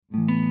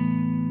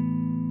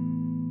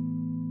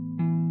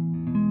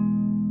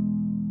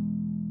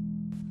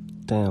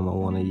Damn, I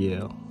want to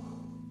yell.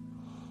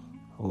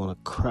 I want to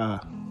cry.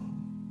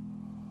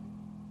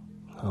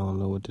 I don't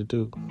know what to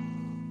do.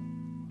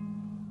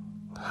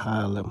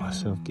 How I let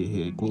myself get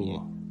here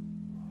again?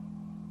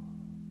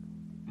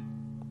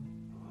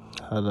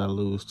 How did I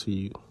lose to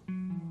you?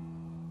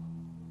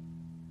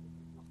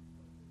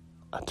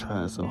 I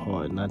tried so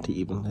hard not to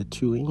even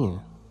let you in.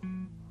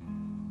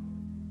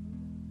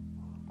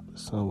 But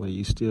somewhere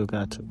you still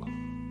got to me.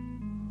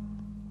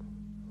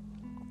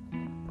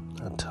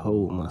 I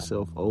told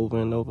myself over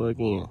and over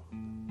again,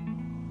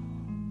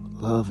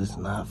 love is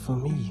not for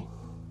me.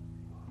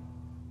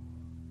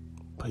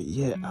 But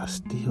yet I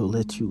still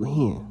let you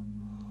in.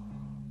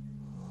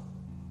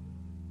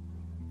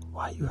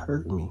 Why you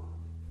hurt me?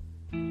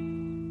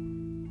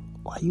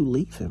 Why you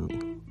leaving me?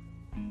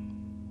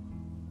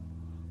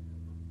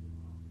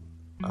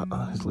 I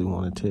honestly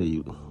want to tell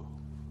you,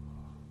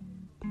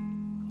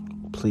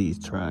 please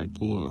try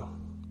again.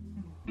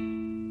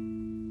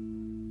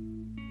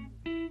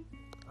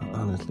 I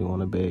honestly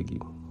want to beg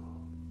you.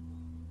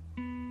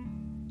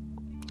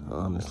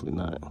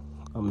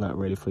 I'm not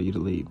ready for you to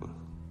leave me.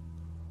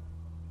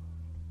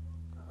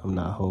 I'm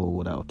not whole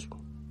without you.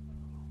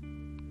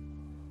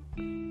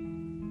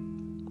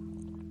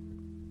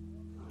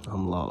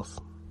 I'm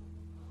lost.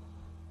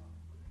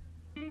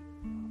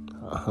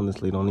 I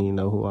honestly don't even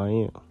know who I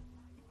am.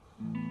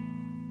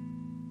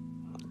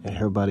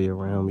 Everybody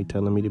around me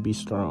telling me to be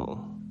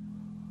strong.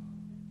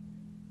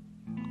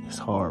 It's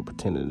hard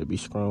pretending to be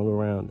strong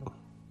around them.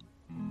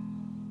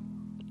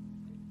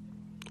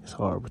 It's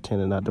hard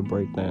pretending not to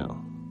break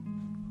down.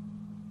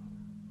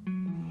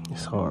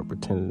 It's hard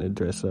pretending to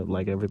dress up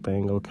like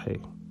everything okay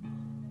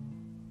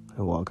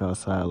and walk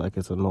outside like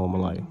it's a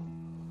normal life.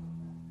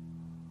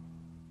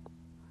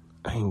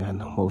 I ain't got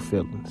no more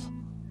feelings.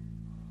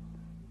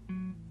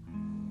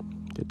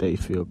 The day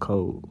feel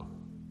cold.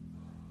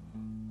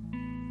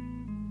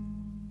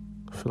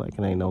 I feel like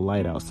it ain't no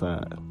light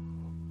outside.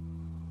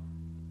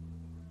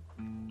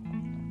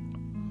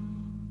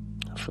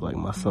 I feel like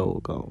my soul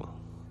gone.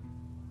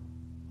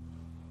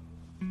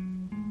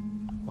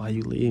 Why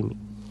you leave me?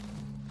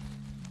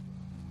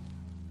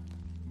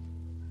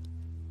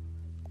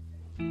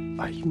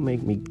 Why you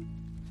make me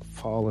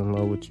fall in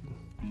love with you?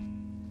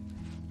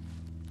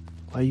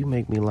 Why you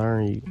make me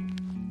learn you?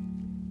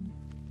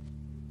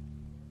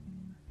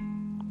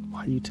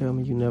 Why you tell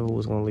me you never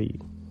was gonna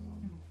leave?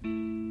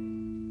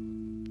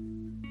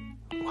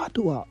 Why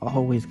do I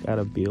always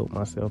gotta build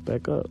myself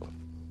back up?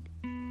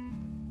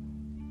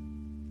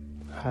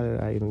 How did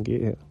I even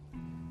get here?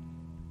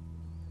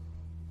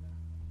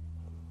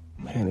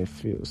 Man, it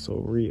feels so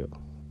real.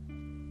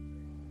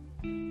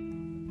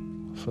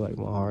 I feel like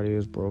my heart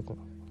is broken.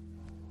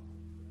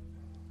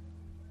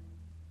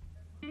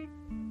 I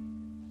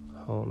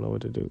don't know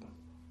what to do.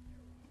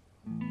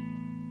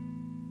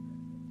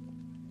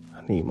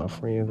 I need my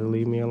friends to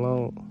leave me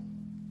alone.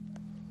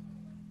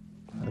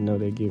 I know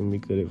they're giving me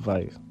good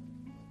advice.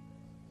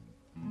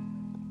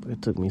 But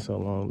it took me so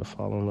long to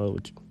fall in love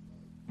with you.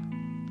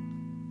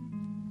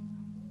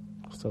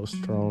 So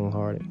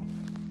strong-hearted.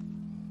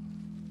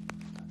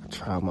 I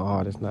tried my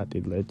hardest not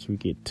to let you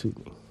get to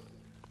me.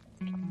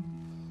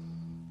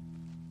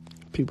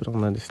 People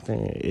don't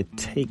understand. It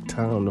takes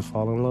time to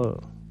fall in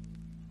love.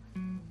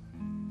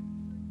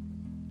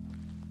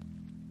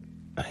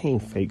 I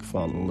ain't fake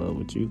falling in love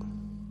with you.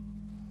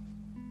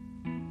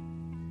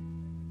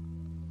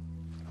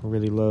 I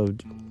really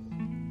loved you.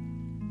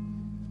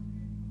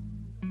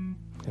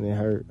 And it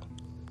hurt.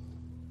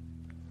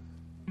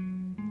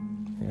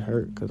 It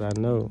hurt because I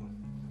know.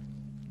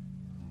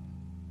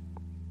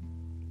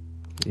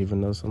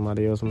 Even though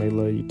somebody else may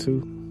love you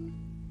too,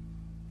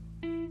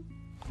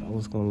 I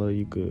was going to love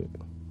you good.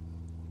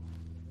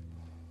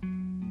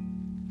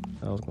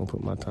 I was going to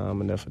put my time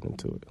and effort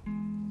into it.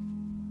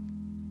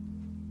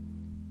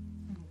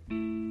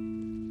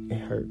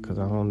 It hurt because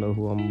I don't know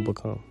who I'm going to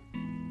become.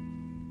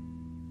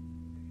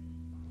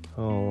 I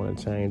don't want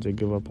to change or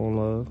give up on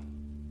love.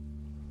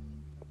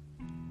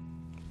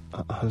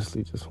 I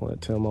honestly just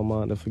want to tell my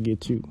mind to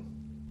forget you.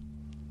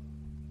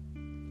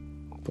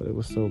 But it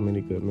was so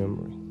many good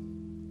memories.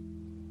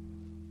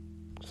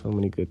 So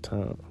many good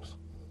times.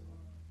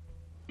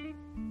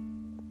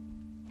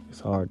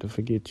 It's hard to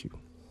forget you.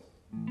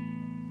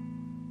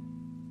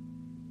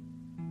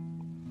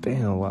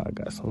 Damn, why I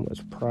got so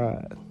much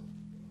pride.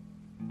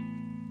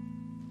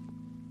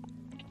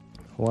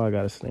 Why I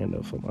gotta stand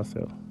up for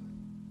myself.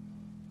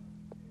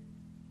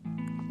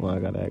 Why I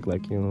gotta act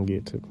like you don't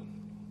get to me.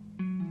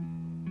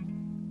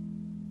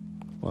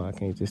 Why I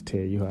can't just tell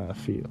you how I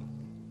feel.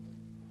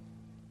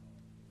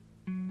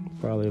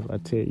 Probably if I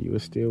tell you,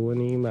 it still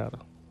wouldn't even matter.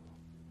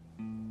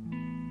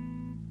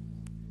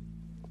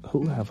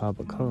 Who have I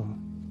become?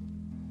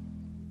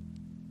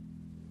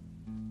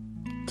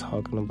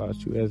 Talking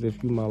about you as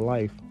if you my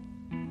life.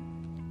 And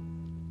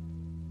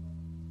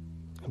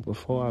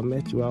before I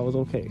met you, I was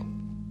okay.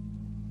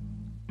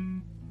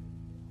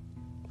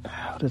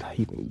 How did I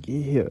even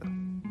get here?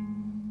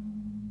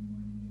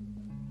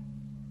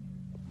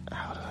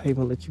 How did I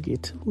even let you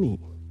get to me?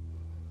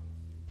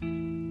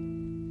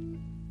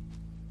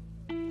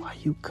 why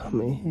you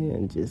come in here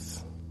and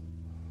just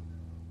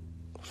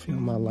fill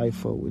my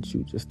life up with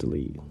you just to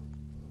leave?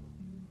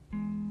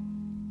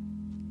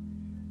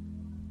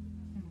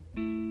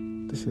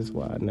 This is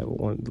why I never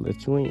wanted to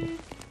let you in.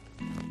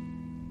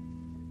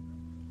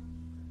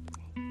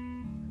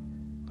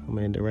 I'm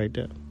gonna end it right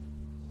there.